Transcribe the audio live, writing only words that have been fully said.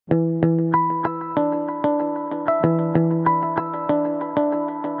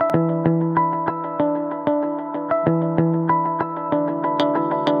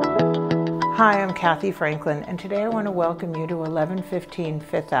Cathy Franklin, and today I want to welcome you to 1115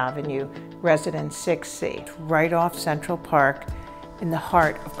 Fifth Avenue, Residence 6C, right off Central Park in the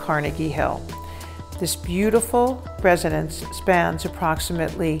heart of Carnegie Hill. This beautiful residence spans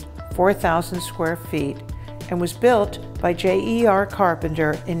approximately 4,000 square feet and was built by J.E.R.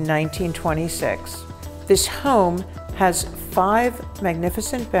 Carpenter in 1926. This home has 5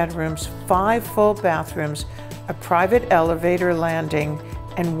 magnificent bedrooms, 5 full bathrooms, a private elevator landing,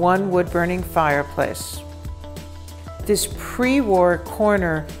 and 1 wood-burning fireplace. This pre-war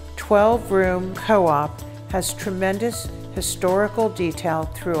corner 12-room co-op has tremendous historical detail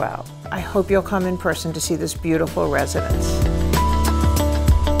throughout. I hope you'll come in person to see this beautiful residence.